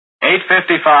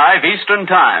8:55 Eastern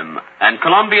Time, and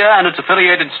Columbia and its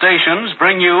affiliated stations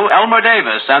bring you Elmer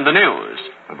Davis and the news.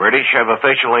 The British have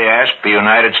officially asked the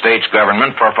United States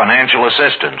government for financial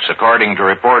assistance, according to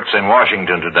reports in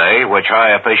Washington today, which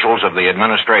high officials of the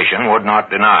administration would not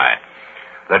deny.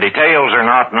 The details are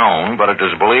not known, but it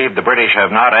is believed the British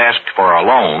have not asked for a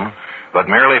loan, but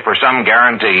merely for some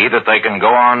guarantee that they can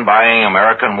go on buying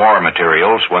American war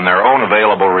materials when their own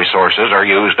available resources are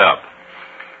used up.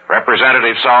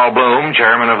 Representative Saul Bloom,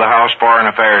 chairman of the House Foreign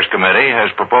Affairs Committee,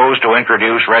 has proposed to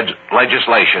introduce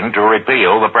legislation to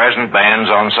repeal the present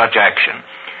bans on such action.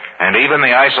 And even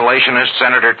the isolationist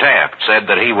Senator Taft said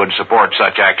that he would support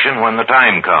such action when the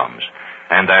time comes,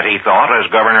 and that he thought,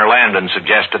 as Governor Landon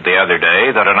suggested the other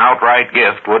day, that an outright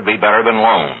gift would be better than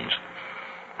loans.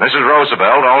 Mrs.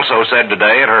 Roosevelt also said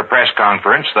today at her press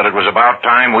conference that it was about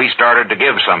time we started to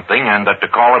give something and that to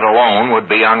call it a loan would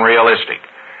be unrealistic.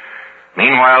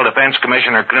 Meanwhile, Defense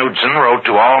Commissioner Knudsen wrote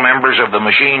to all members of the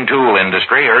machine tool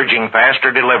industry urging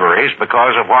faster deliveries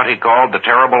because of what he called the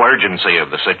terrible urgency of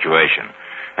the situation.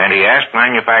 And he asked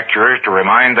manufacturers to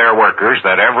remind their workers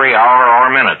that every hour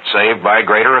or minute saved by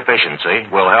greater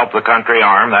efficiency will help the country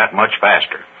arm that much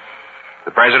faster.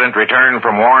 The President returned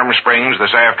from Warm Springs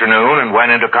this afternoon and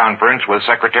went into conference with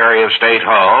Secretary of State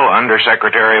Hull, Under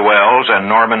Secretary Wells,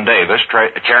 and Norman Davis,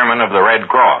 Chairman of the Red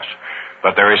Cross.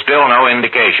 But there is still no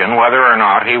indication whether or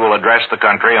not he will address the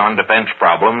country on defense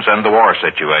problems and the war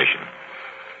situation.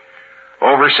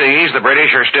 Overseas, the British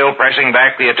are still pressing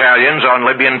back the Italians on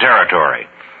Libyan territory.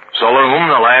 Saloum,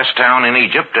 the last town in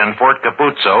Egypt, and Fort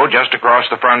Capuzzo, just across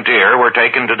the frontier, were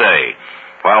taken today,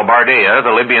 while Bardia,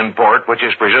 the Libyan port, which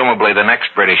is presumably the next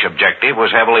British objective,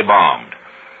 was heavily bombed.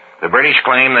 The British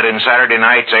claim that in Saturday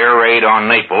night's air raid on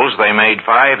Naples, they made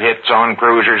 5 hits on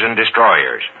cruisers and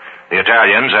destroyers. The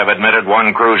Italians have admitted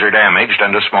 1 cruiser damaged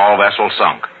and a small vessel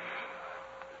sunk.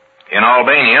 In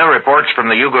Albania, reports from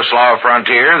the Yugoslav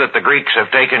frontier that the Greeks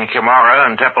have taken Kimara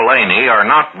and Tepeleni are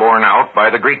not borne out by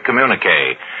the Greek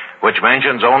communique, which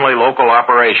mentions only local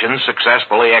operations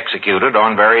successfully executed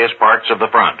on various parts of the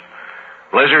front.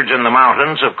 Blizzards in the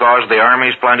mountains have caused the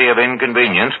armies plenty of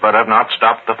inconvenience, but have not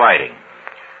stopped the fighting.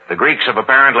 The Greeks have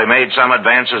apparently made some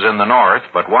advances in the north,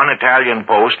 but one Italian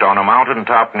post on a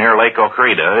mountaintop near Lake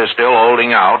Ochrida is still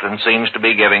holding out and seems to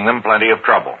be giving them plenty of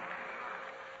trouble.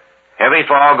 Heavy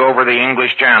fog over the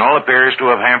English Channel appears to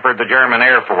have hampered the German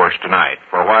Air Force tonight,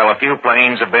 for while a few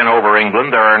planes have been over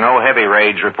England, there are no heavy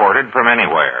raids reported from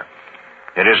anywhere.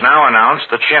 It is now announced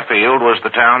that Sheffield was the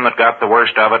town that got the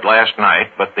worst of it last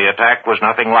night, but the attack was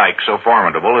nothing like so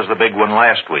formidable as the big one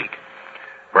last week.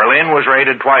 Berlin was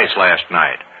raided twice last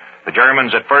night. The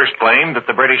Germans at first claimed that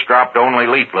the British dropped only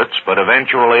leaflets, but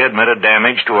eventually admitted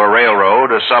damage to a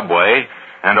railroad, a subway,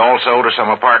 and also to some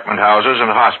apartment houses and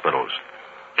hospitals.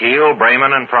 Kiel,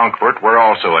 Bremen, and Frankfurt were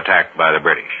also attacked by the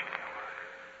British.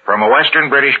 From a western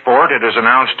British port, it is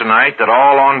announced tonight that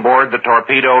all on board the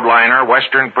torpedoed liner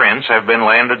Western Prince have been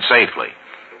landed safely.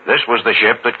 This was the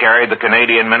ship that carried the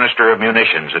Canadian Minister of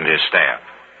Munitions and his staff.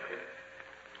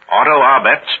 Otto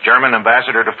Abetz, German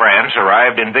ambassador to France,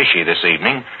 arrived in Vichy this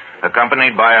evening,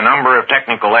 accompanied by a number of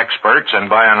technical experts and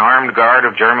by an armed guard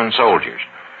of German soldiers.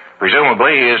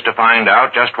 Presumably, he is to find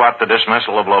out just what the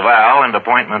dismissal of Laval and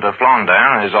appointment of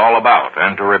Flandin is all about,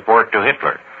 and to report to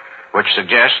Hitler, which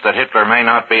suggests that Hitler may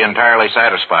not be entirely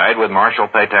satisfied with Marshal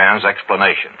Pétain's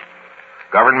explanation.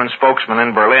 Government spokesman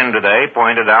in Berlin today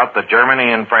pointed out that Germany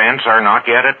and France are not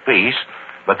yet at peace,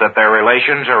 but that their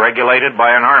relations are regulated by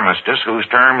an armistice whose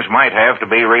terms might have to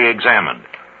be re-examined.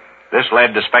 This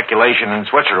led to speculation in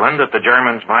Switzerland that the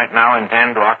Germans might now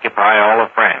intend to occupy all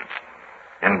of France.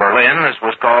 In Berlin, this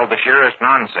was called the sheerest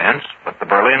nonsense, but the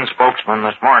Berlin spokesman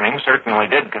this morning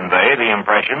certainly did convey the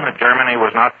impression that Germany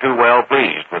was not too well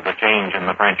pleased with the change in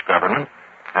the French government,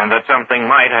 and that something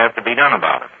might have to be done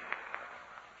about it.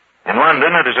 In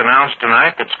London, it is announced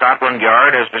tonight that Scotland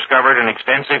Yard has discovered an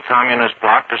extensive communist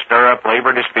plot to stir up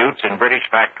labor disputes in British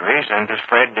factories and to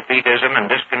spread defeatism and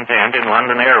discontent in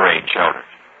London air raid shelters.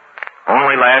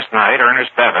 Only last night,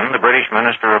 Ernest Bevin, the British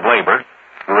Minister of Labor,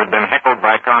 who had been heckled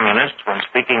by communists when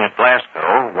speaking at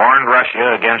Glasgow, warned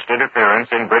Russia against interference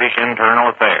in British internal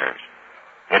affairs.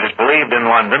 It is believed in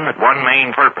London that one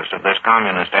main purpose of this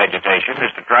communist agitation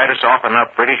is to try to soften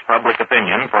up British public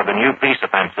opinion for the new peace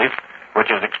offensive, which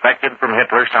is expected from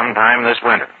Hitler sometime this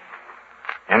winter.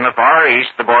 In the Far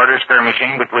East, the border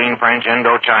skirmishing between French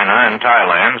Indochina and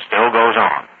Thailand still goes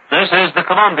on. This is the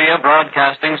Columbia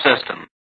Broadcasting System.